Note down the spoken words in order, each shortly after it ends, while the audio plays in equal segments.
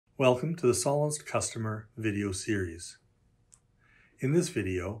Welcome to the Solinst Customer video series. In this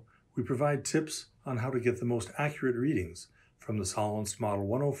video, we provide tips on how to get the most accurate readings from the Solinst Model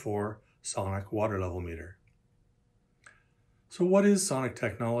 104 sonic water level meter. So what is sonic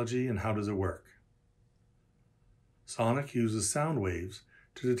technology and how does it work? Sonic uses sound waves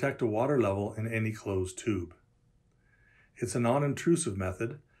to detect a water level in any closed tube. It's a non-intrusive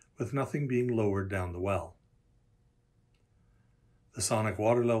method with nothing being lowered down the well. The sonic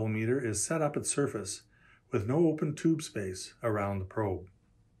water level meter is set up at surface with no open tube space around the probe.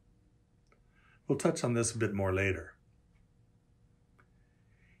 We'll touch on this a bit more later.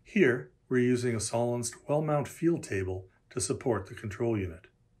 Here, we're using a Solinst well-mount field table to support the control unit.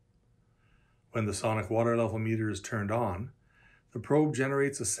 When the sonic water level meter is turned on, the probe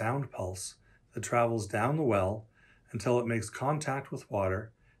generates a sound pulse that travels down the well until it makes contact with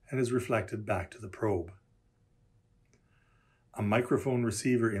water and is reflected back to the probe. A microphone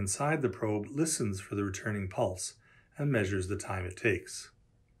receiver inside the probe listens for the returning pulse and measures the time it takes.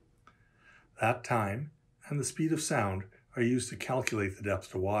 That time and the speed of sound are used to calculate the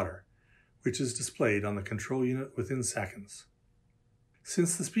depth to water, which is displayed on the control unit within seconds.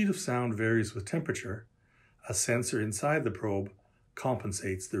 Since the speed of sound varies with temperature, a sensor inside the probe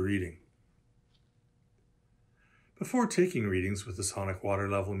compensates the reading. Before taking readings with the sonic water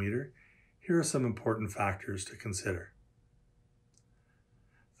level meter, here are some important factors to consider.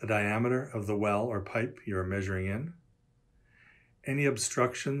 The diameter of the well or pipe you are measuring in, any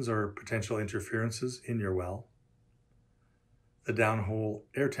obstructions or potential interferences in your well, the downhole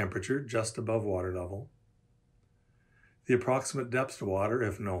air temperature just above water level, the approximate depth to water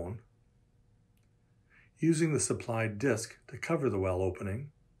if known, using the supplied disc to cover the well opening,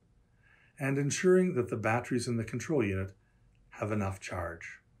 and ensuring that the batteries in the control unit have enough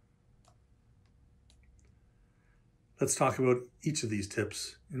charge. Let's talk about each of these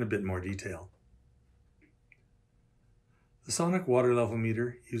tips in a bit more detail. The sonic water level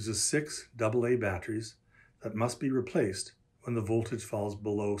meter uses 6 AA batteries that must be replaced when the voltage falls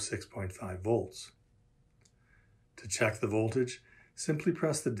below 6.5 volts. To check the voltage, simply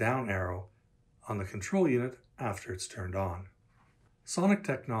press the down arrow on the control unit after it's turned on. Sonic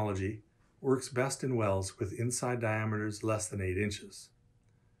technology works best in wells with inside diameters less than 8 inches.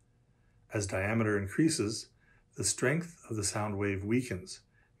 As diameter increases, the strength of the sound wave weakens,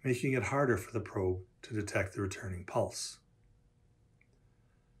 making it harder for the probe to detect the returning pulse.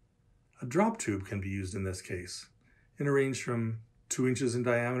 A drop tube can be used in this case, in a range from 2 inches in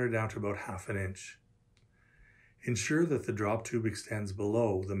diameter down to about ½ an inch. Ensure that the drop tube extends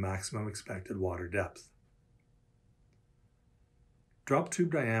below the maximum expected water depth. Drop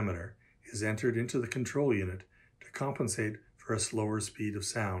tube diameter is entered into the control unit to compensate for a slower speed of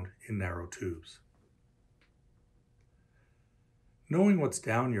sound in narrow tubes. Knowing what's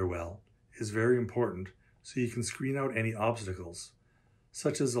down your well is very important so you can screen out any obstacles,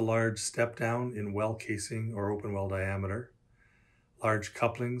 such as a large step down in well casing or open well diameter, large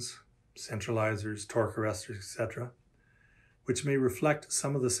couplings, centralizers, torque arresters, etc., which may reflect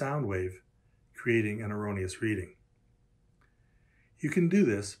some of the sound wave, creating an erroneous reading. You can do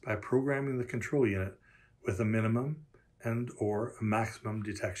this by programming the control unit with a minimum and/or a maximum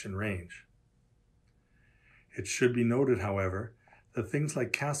detection range. It should be noted, however, that things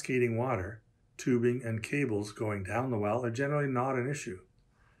like cascading water, tubing, and cables going down the well are generally not an issue.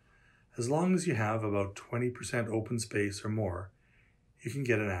 As long as you have about 20% open space or more, you can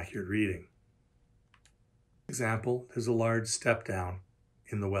get an accurate reading. For example, there's a large step down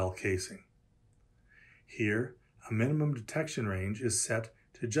in the well casing. Here, a minimum detection range is set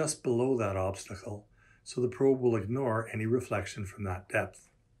to just below that obstacle, so the probe will ignore any reflection from that depth.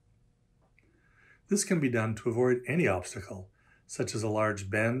 This can be done to avoid any obstacle, such as a large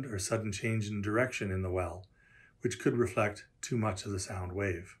bend or sudden change in direction in the well, which could reflect too much of the sound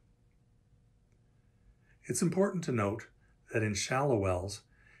wave. It's important to note that in shallow wells,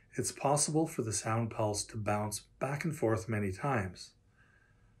 it's possible for the sound pulse to bounce back and forth many times.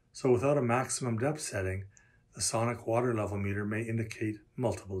 So without a maximum depth setting, the sonic water level meter may indicate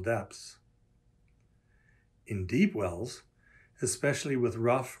multiple depths. In deep wells, especially with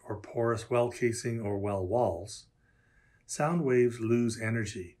rough or porous well casing or well walls, sound waves lose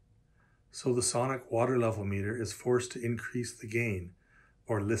energy, so the sonic water level meter is forced to increase the gain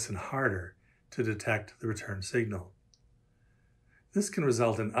or listen harder to detect the return signal. This can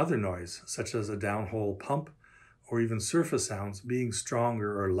result in other noise, such as a downhole pump or even surface sounds being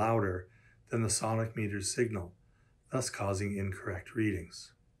stronger or louder than the sonic meter's signal, thus causing incorrect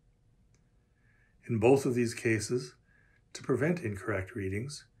readings. In both of these cases, to prevent incorrect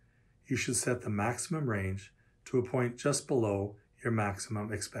readings, you should set the maximum range to a point just below your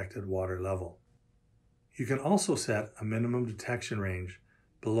maximum expected water level. You can also set a minimum detection range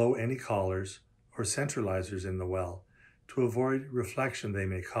below any collars or centralizers in the well to avoid reflection they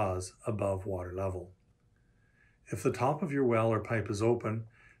may cause above water level. If the top of your well or pipe is open,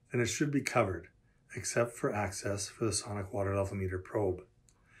 then it should be covered, except for access for the sonic water level meter probe.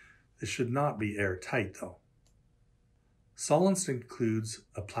 This should not be airtight though. Solinst includes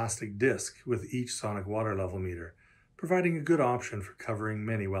a plastic disc with each sonic water level meter, providing a good option for covering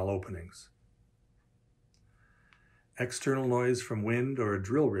many well openings. External noise from wind or a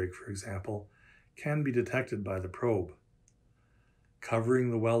drill rig, for example, can be detected by the probe.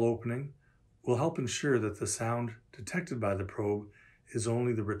 Covering the well opening will help ensure that the sound detected by the probe is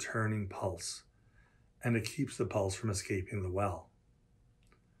only the returning pulse, and it keeps the pulse from escaping the well.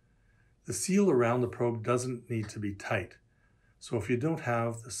 The seal around the probe doesn't need to be tight, so if you don't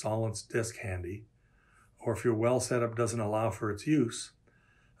have the Solinst disc handy, or if your well setup doesn't allow for its use,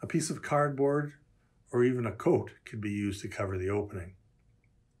 a piece of cardboard or even a coat could be used to cover the opening.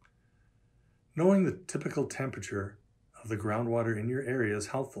 Knowing the typical temperature of the groundwater in your area is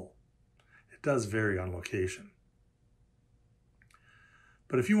helpful. It does vary on location.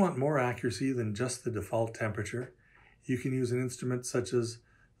 But if you want more accuracy than just the default temperature, you can use an instrument such as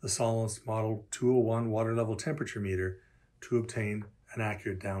the Solinst Model 201 water level temperature meter to obtain an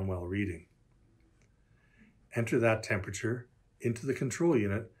accurate downwell reading. Enter that temperature into the control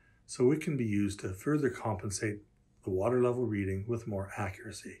unit so it can be used to further compensate the water level reading with more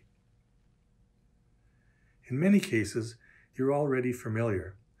accuracy. In many cases, you're already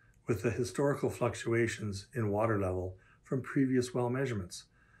familiar with the historical fluctuations in water level from previous well measurements,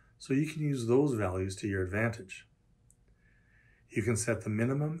 so you can use those values to your advantage. You can set the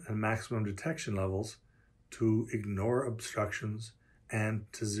minimum and maximum detection levels to ignore obstructions and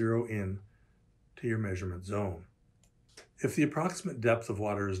to zero in to your measurement zone. If the approximate depth of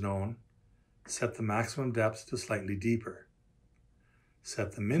water is known, set the maximum depth to slightly deeper.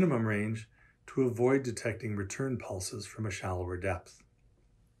 Set the minimum range to avoid detecting return pulses from a shallower depth.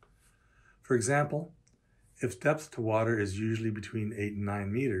 For example, if depth to water is usually between 8 and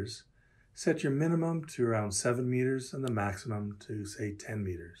 9 meters, set your minimum to around 7 meters and the maximum to, say, 10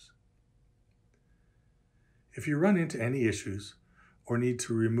 meters. If you run into any issues or need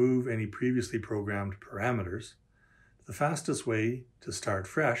to remove any previously programmed parameters, the fastest way to start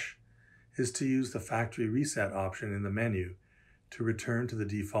fresh is to use the factory reset option in the menu to return to the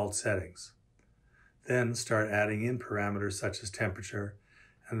default settings. Then start adding in parameters such as temperature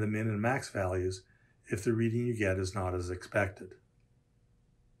and the min and max values if the reading you get is not as expected.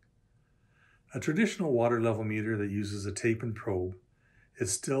 A traditional water level meter that uses a tape and probe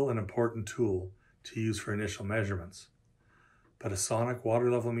is still an important tool to use for initial measurements, but a sonic water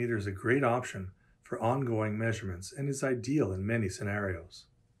level meter is a great option for ongoing measurements and is ideal in many scenarios.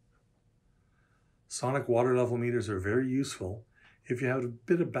 Sonic water level meters are very useful if you have a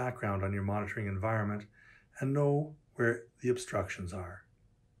bit of background on your monitoring environment and know where the obstructions are.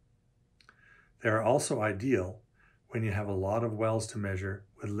 They are also ideal when you have a lot of wells to measure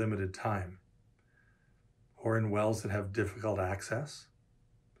with limited time, or in wells that have difficult access,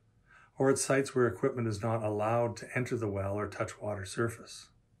 or at sites where equipment is not allowed to enter the well or touch water surface.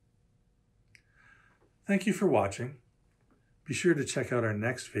 Thank you for watching. Be sure to check out our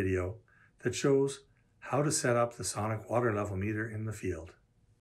next video that shows how to set up the sonic water level meter in the field.